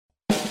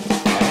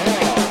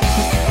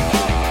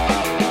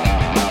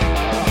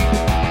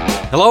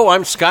Hello,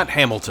 I'm Scott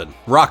Hamilton,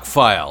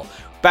 Rockfile,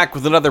 back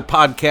with another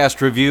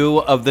podcast review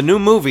of the new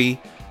movie,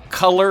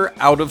 Color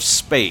Out of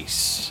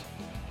Space.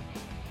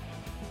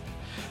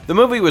 The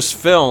movie was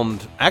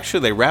filmed,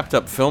 actually they wrapped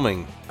up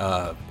filming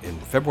in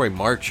February,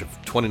 March of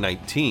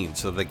 2019,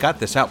 so they got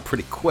this out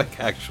pretty quick,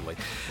 actually.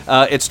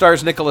 It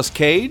stars Nicolas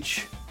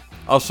Cage,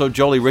 also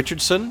Joely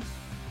Richardson,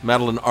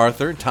 Madeline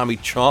Arthur. Tommy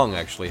Chong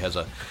actually has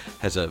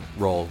a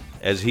role,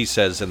 as he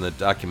says in the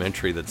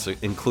documentary that's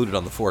included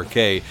on the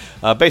 4K,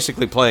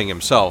 basically playing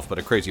himself, but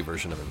a crazy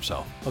version of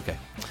himself. Okay.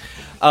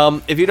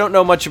 If you don't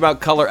know much about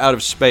Color Out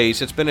of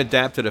Space, it's been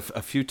adapted a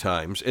few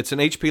times. It's an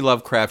H.P.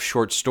 Lovecraft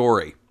short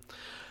story.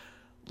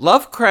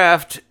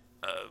 Lovecraft,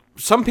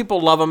 some people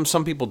love him,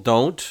 some people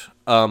don't.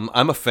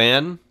 I'm a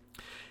fan.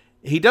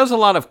 He does a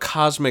lot of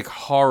cosmic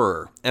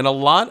horror, and a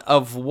lot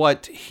of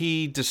what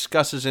he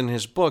discusses in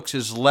his books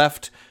is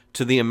left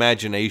to the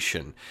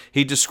imagination.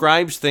 He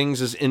describes things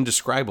as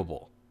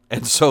indescribable,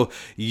 and so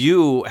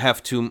you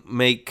have to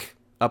make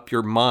up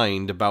your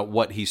mind about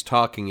what he's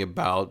talking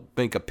about,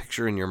 make a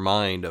picture in your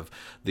mind of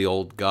the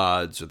old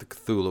gods or the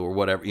Cthulhu or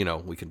whatever. You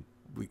know,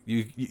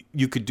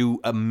 you could do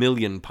a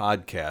million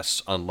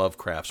podcasts on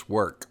Lovecraft's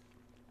work.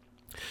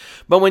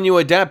 But when you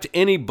adapt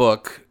any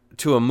book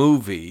to a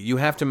movie, you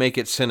have to make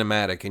it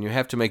cinematic and you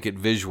have to make it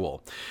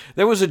visual.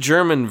 There was a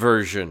German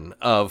version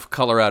of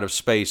Color Out of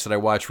Space that I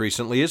watched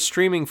recently. It's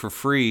streaming for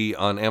free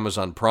on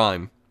Amazon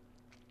Prime.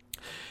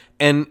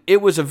 And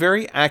it was a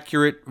very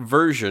accurate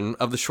version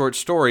of the short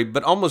story,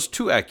 but almost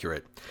too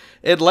accurate.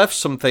 It left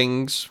some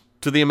things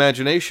to the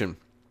imagination.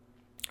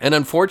 And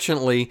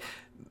unfortunately,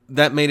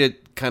 that made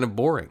it kind of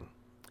boring.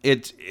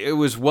 It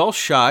was well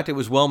shot. It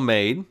was well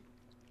made.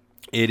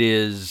 It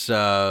is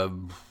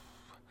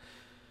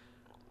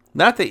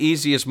not the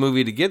easiest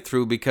movie to get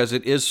through because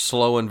it is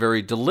slow and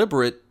very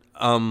deliberate.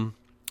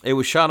 It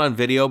was shot on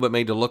video but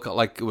made to look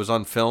like it was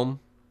on film.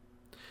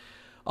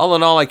 All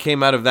in all, I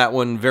came out of that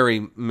one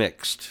very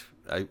mixed.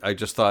 I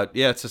just thought,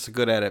 yeah, it's just a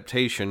good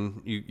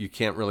adaptation. You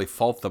can't really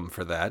fault them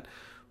for that.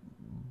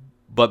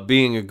 But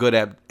being a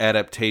good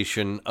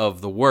adaptation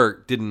of the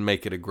work didn't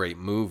make it a great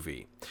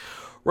movie.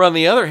 Where on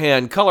the other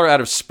hand, Color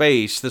Out of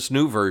Space, this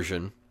new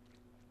version,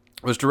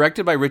 was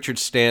directed by Richard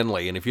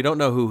Stanley. And if you don't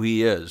know who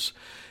he is,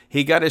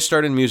 he got his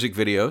start in music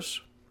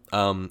videos.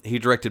 He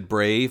directed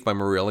Brave by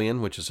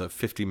Marillion, which is a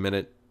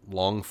 50-minute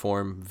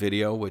long-form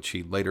video, which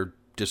he later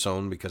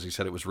disowned because he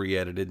said it was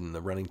re-edited and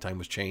the running time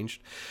was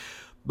changed.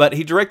 But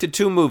he directed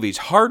two movies,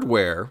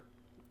 Hardware,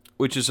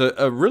 which is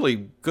a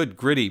really good,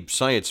 gritty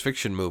science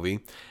fiction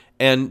movie,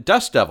 and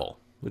Dust Devil,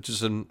 which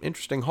is an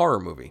interesting horror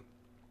movie.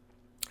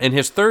 And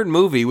his third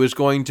movie was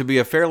going to be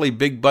a fairly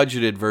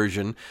big-budgeted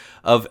version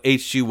of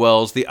H.G.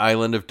 Wells' The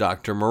Island of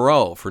Dr.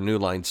 Moreau for New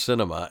Line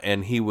Cinema,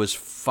 and he was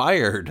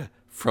fired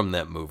from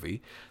that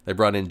movie. They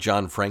brought in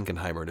John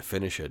Frankenheimer to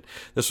finish it.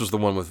 This was the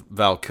one with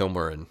Val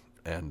Kilmer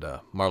and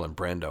Marlon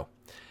Brando.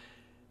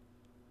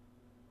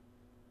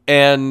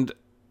 And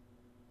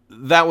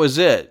that was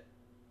it.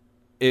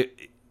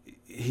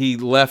 He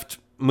left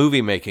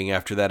movie making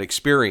after that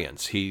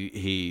experience.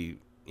 He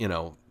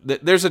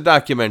there's a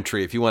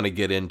documentary if you want to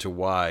get into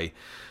why,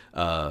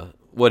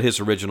 what his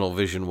original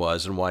vision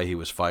was and why he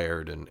was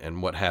fired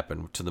and what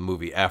happened to the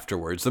movie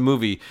afterwards. The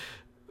movie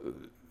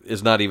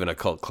is not even a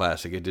cult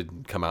classic. It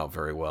didn't come out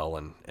very well,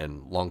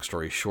 and long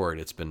story short,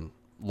 it's been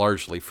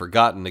largely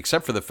forgotten,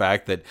 except for the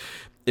fact that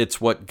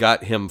it's what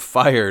got him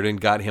fired and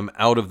got him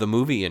out of the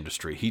movie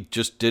industry. He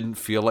just didn't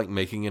feel like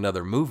making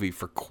another movie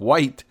for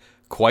quite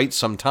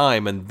some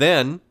time, and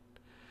then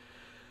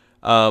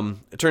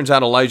it turns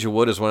out Elijah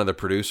Wood is one of the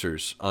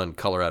producers on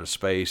Color Out of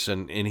Space,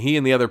 and he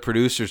and the other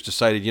producers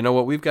decided, you know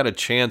what, we've got a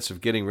chance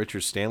of getting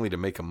Richard Stanley to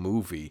make a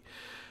movie,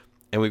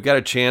 and we've got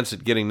a chance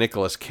at getting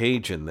Nicolas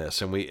Cage in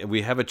this, and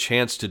we have a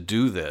chance to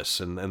do this,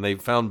 and they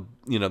found,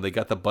 they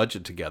got the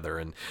budget together,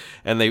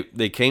 and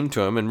they came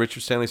to him, and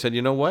Richard Stanley said,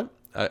 you know what,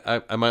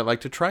 I might like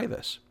to try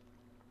this.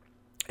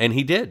 And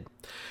he did.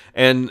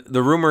 And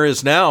the rumor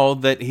is now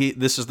that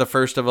this is the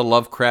first of a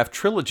Lovecraft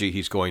trilogy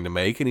he's going to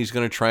make, and he's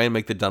going to try and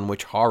make the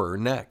Dunwich Horror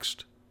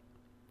next.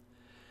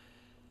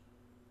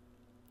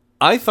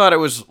 I thought it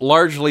was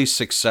largely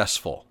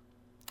successful.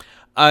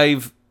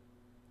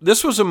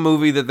 This was a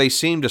movie that they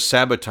seemed to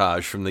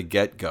sabotage from the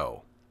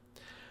get-go.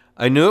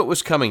 I knew it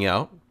was coming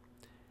out.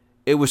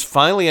 It was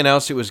finally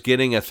announced it was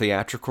getting a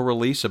theatrical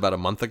release about a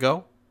month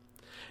ago.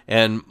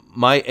 And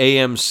my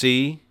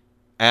AMC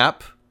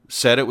app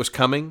said it was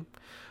coming.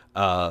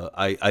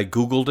 I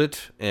Googled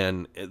it,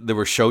 and there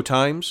were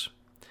showtimes.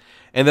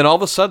 And then all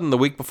of a sudden, the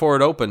week before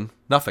it opened,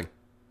 nothing.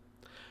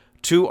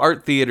 2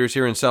 art theaters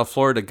here in South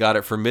Florida got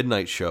it for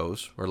midnight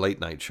shows, or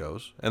late night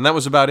shows, and that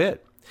was about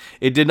it.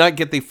 It did not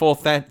get the full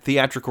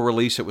theatrical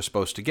release it was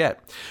supposed to get.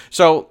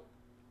 So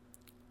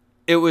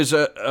it was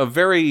a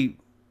very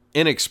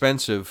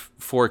inexpensive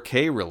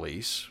 4K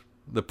release.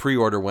 The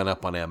pre-order went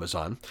up on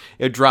Amazon.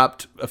 It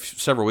dropped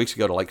several weeks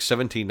ago to like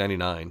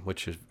 $17.99,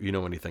 which, if you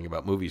know anything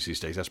about movies these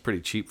days, that's pretty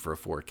cheap for a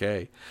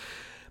 4K.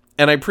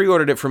 And I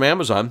pre-ordered it from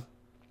Amazon.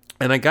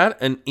 And I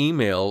got an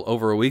email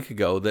over a week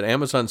ago that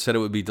Amazon said it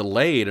would be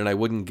delayed and I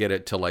wouldn't get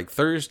it till like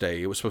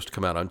Thursday. It was supposed to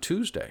come out on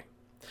Tuesday.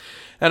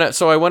 And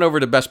so I went over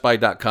to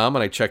bestbuy.com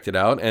and I checked it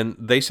out, and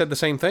they said the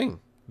same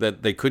thing,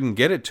 that they couldn't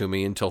get it to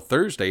me until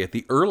Thursday at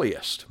the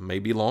earliest,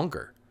 maybe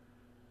longer.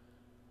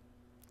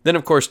 Then,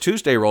 of course,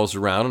 Tuesday rolls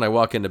around, and I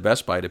walk into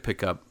Best Buy to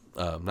pick up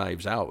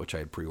Knives Out, which I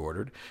had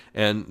pre-ordered,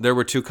 and there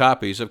were 2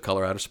 copies of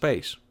Color Out of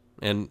Space.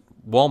 And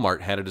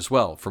Walmart had it as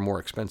well, for more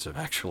expensive,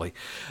 actually.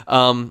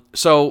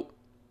 So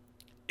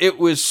it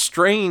was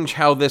strange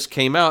how this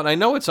came out. And I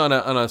know it's on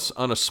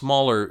a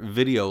smaller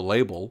video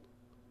label,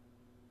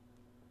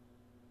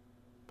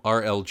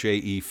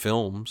 RLJE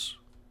Films.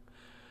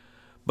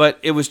 But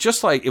it was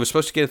just like, it was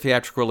supposed to get a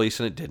theatrical release,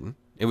 and it didn't.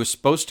 It was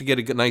supposed to get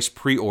a nice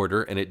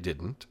pre-order, and it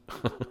didn't.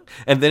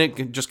 And then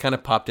it just kind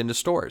of popped into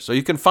stores. So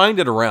you can find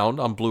it around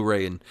on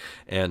Blu-ray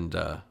and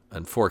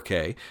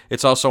 4K.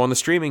 It's also on the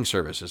streaming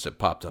services. It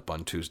popped up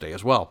on Tuesday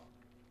as well.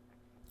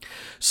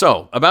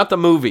 So, about the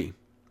movie.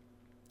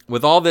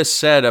 With all this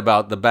said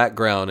about the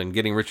background and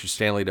getting Richard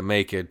Stanley to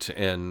make it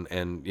and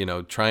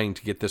trying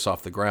to get this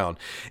off the ground,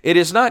 it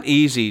is not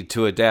easy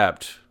to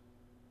adapt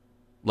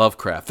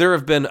Lovecraft. There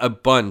have been a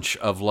bunch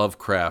of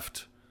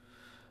Lovecraft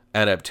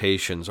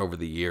adaptations over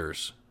the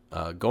years,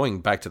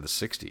 going back to the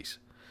 60s.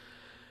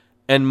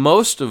 And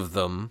most of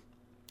them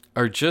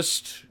are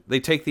just, they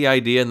take the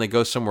idea and they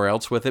go somewhere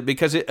else with it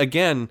because,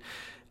 again,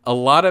 a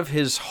lot of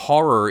his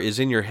horror is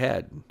in your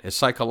head. It's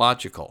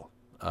psychological.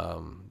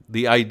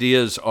 The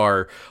ideas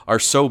are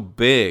so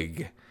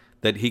big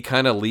that he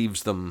kind of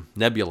leaves them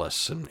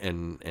nebulous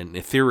and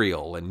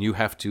ethereal, and you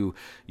have to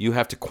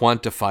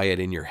quantify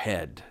it in your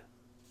head.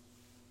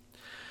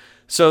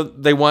 So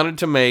they wanted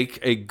to make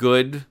a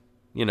good,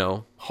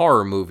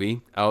 horror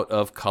movie out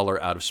of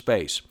Color Out of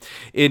Space.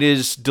 It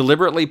is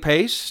deliberately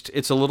paced.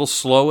 It's a little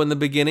slow in the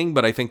beginning,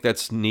 but I think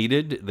that's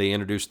needed. They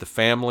introduced the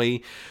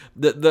family.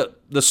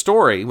 The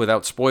story,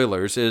 without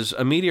spoilers, is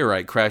a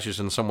meteorite crashes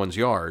in someone's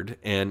yard,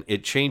 and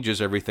it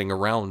changes everything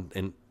around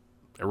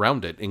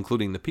it,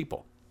 including the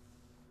people.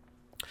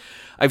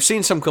 I've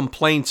seen some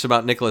complaints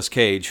about Nicolas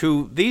Cage,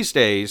 who these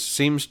days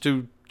seems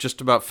to just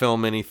about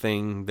film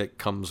anything that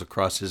comes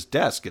across his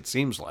desk, it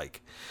seems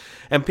like.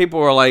 And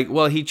people are like,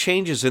 well, he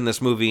changes in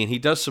this movie and he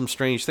does some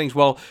strange things.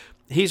 Well,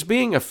 he's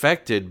being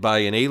affected by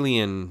an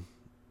alien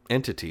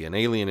entity, an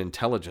alien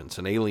intelligence,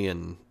 an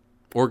alien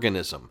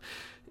organism.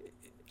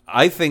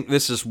 I think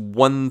this is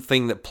one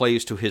thing that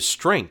plays to his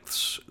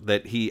strengths,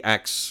 that he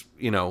acts,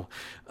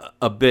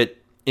 a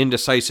bit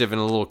indecisive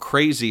and a little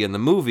crazy in the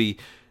movie,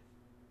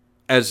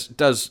 as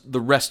does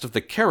the rest of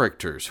the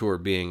characters who are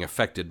being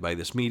affected by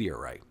this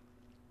meteorite.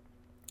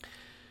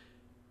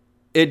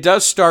 It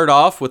does start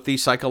off with the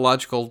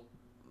psychological,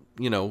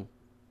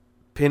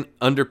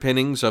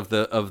 underpinnings of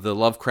the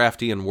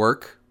Lovecraftian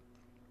work,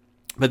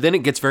 but then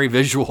it gets very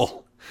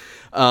visual,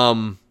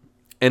 and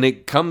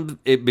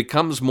it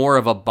becomes more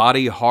of a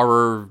body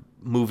horror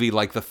movie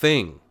like The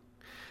Thing.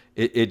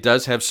 It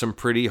does have some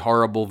pretty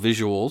horrible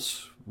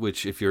visuals,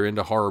 which if you're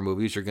into horror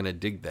movies, you're going to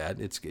dig that.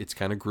 It's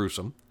kind of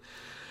gruesome,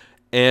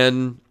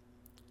 and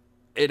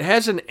it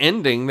has an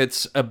ending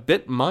that's a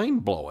bit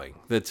mind blowing.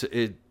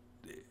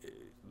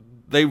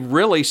 They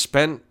really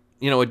spent,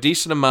 a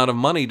decent amount of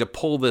money to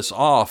pull this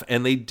off,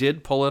 and they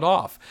did pull it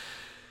off.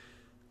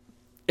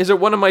 Is it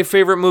one of my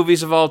favorite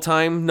movies of all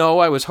time? No,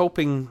 I was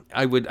hoping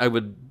I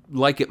would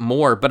like it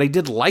more, but I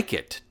did like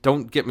it.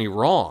 Don't get me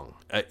wrong.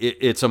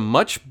 It's a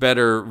much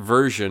better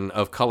version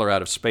of Color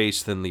Out of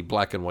Space than the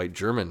black and white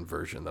German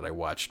version that I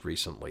watched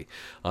recently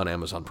on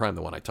Amazon Prime,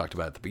 the one I talked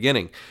about at the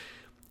beginning.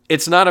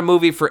 It's not a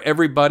movie for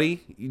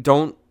everybody.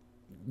 Don't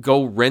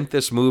go rent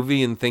this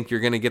movie and think you're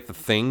going to get The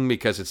Thing,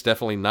 because it's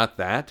definitely not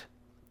that.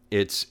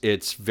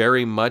 It's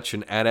very much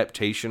an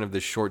adaptation of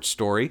this short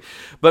story,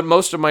 but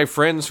most of my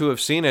friends who have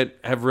seen it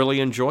have really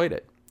enjoyed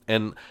it.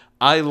 And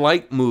I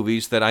like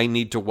movies that I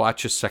need to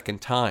watch a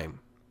second time.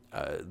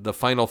 The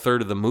final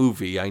third of the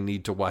movie I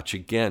need to watch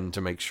again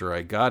to make sure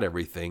I got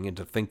everything and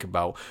to think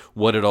about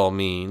what it all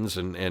means.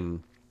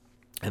 And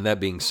that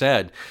being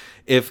said,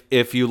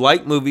 if you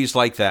like movies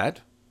like that,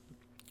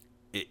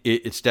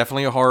 it's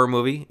definitely a horror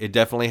movie. It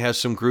definitely has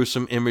some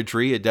gruesome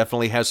imagery. It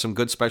definitely has some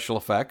good special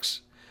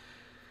effects.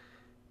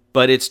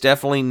 But it's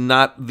definitely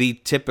not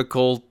the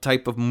typical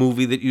type of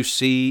movie that you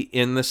see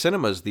in the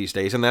cinemas these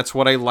days. And that's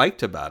what I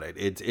liked about it.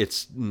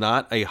 It's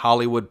not a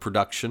Hollywood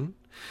production.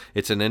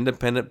 It's an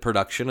independent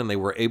production, and they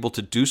were able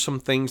to do some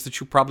things that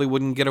you probably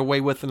wouldn't get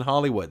away with in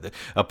Hollywood.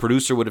 A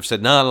producer would have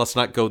said, no, let's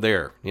not go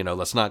there.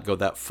 Let's not go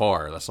that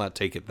far. Let's not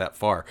take it that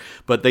far.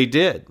 But they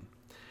did.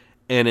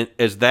 And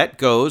as that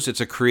goes, it's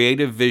a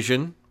creative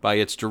vision by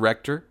its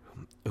director,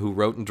 who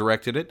wrote and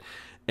directed it,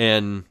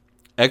 and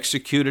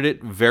executed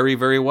it very,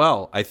 very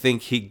well. I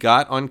think he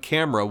got on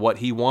camera what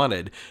he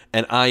wanted,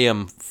 and I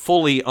am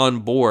fully on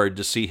board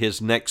to see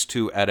his next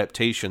 2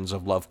 adaptations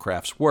of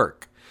Lovecraft's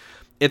work.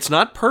 It's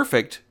not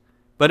perfect,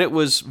 but it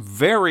was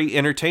very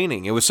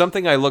entertaining. It was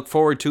something I looked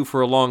forward to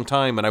for a long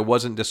time, and I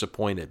wasn't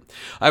disappointed.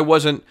 I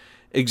wasn't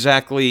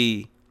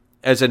exactly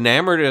as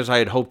enamored as I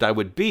had hoped I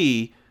would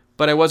be,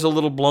 but I was a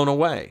little blown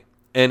away.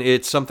 And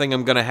it's something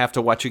I'm going to have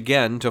to watch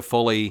again to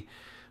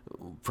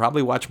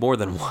probably watch more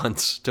than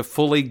once, to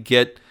fully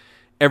get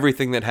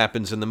everything that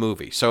happens in the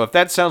movie. So if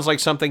that sounds like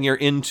something you're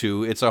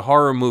into, it's a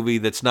horror movie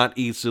that's not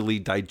easily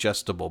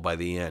digestible by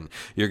the end.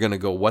 You're going to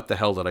go, what the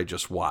hell did I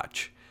just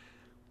watch?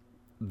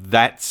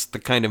 That's the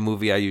kind of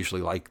movie I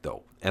usually like,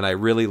 though. And I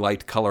really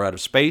liked Color Out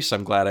of Space.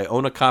 I'm glad I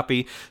own a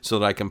copy so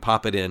that I can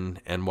pop it in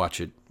and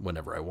watch it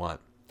whenever I want.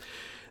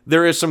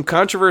 There is some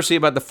controversy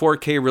about the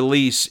 4K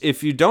release.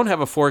 If you don't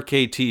have a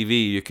 4K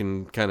TV, you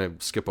can kind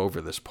of skip over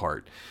this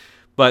part.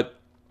 But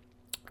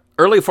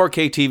early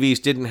 4K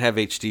TVs didn't have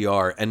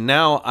HDR, and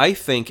now I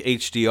think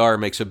HDR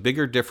makes a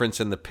bigger difference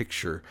in the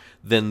picture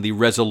than the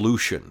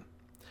resolution.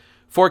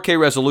 4K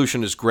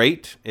resolution is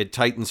great. It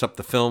tightens up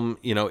the film,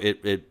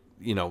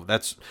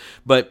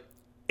 but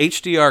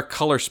HDR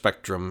color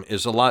spectrum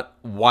is a lot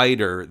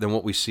wider than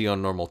what we see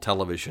on normal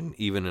television,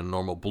 even in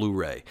normal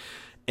Blu-ray.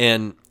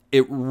 And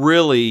it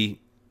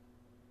really,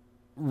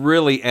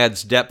 really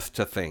adds depth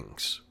to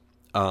things.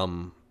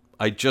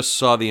 I just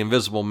saw The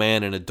Invisible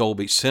Man in a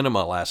Dolby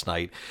Cinema last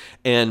night,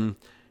 and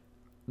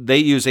they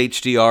use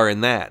HDR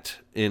in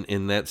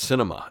that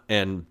cinema,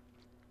 and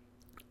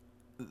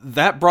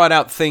that brought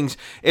out things.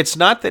 It's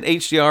not that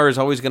HDR is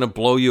always going to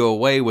blow you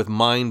away with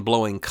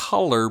mind-blowing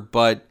color,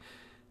 but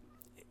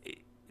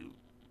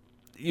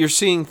you're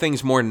seeing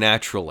things more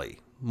naturally,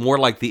 more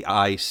like the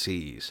eye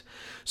sees.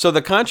 So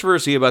the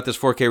controversy about this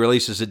 4K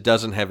release is it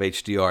doesn't have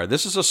HDR.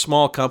 This is a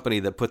small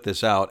company that put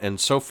this out, and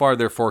so far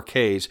their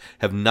 4Ks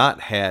have not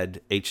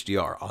had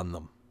HDR on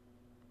them.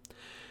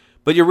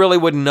 But you really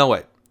wouldn't know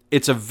it.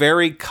 It's a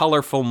very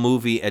colorful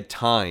movie at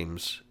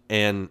times,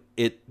 and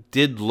it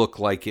did look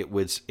like it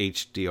was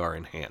HDR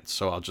enhanced,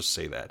 so I'll just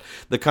say that.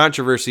 The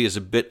controversy is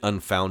a bit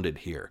unfounded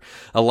here.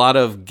 A lot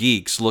of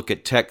geeks look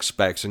at tech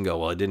specs and go,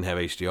 well, it didn't have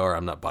HDR,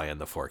 I'm not buying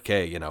the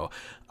 4K,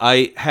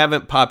 I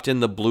haven't popped in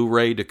the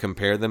Blu-ray to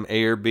compare them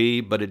A or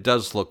B, but it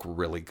does look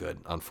really good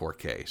on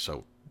 4K,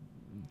 so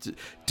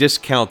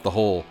discount the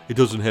whole, it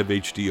doesn't have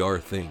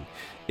HDR thing.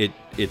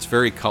 It's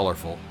very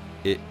colorful.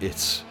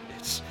 It's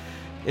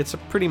a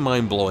pretty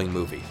mind-blowing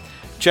movie.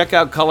 Check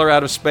out Color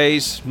Out of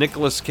Space,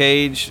 Nicolas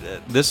Cage.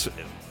 This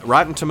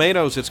Rotten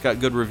Tomatoes, it's got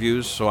good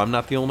reviews, so I'm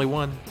not the only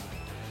one.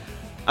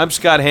 I'm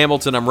Scott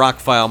Hamilton. I'm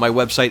Rockfile. My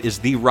website is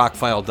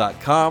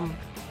therockfile.com.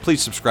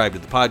 Please subscribe to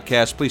the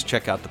podcast. Please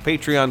check out the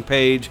Patreon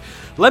page.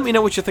 Let me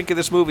know what you think of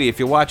this movie if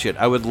you watch it.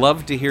 I would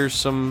love to hear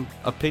some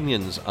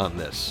opinions on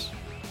this.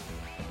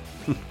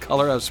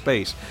 Color Out of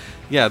Space.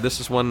 Yeah, this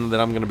is one that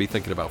I'm going to be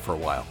thinking about for a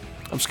while.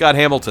 I'm Scott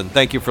Hamilton.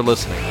 Thank you for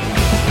listening.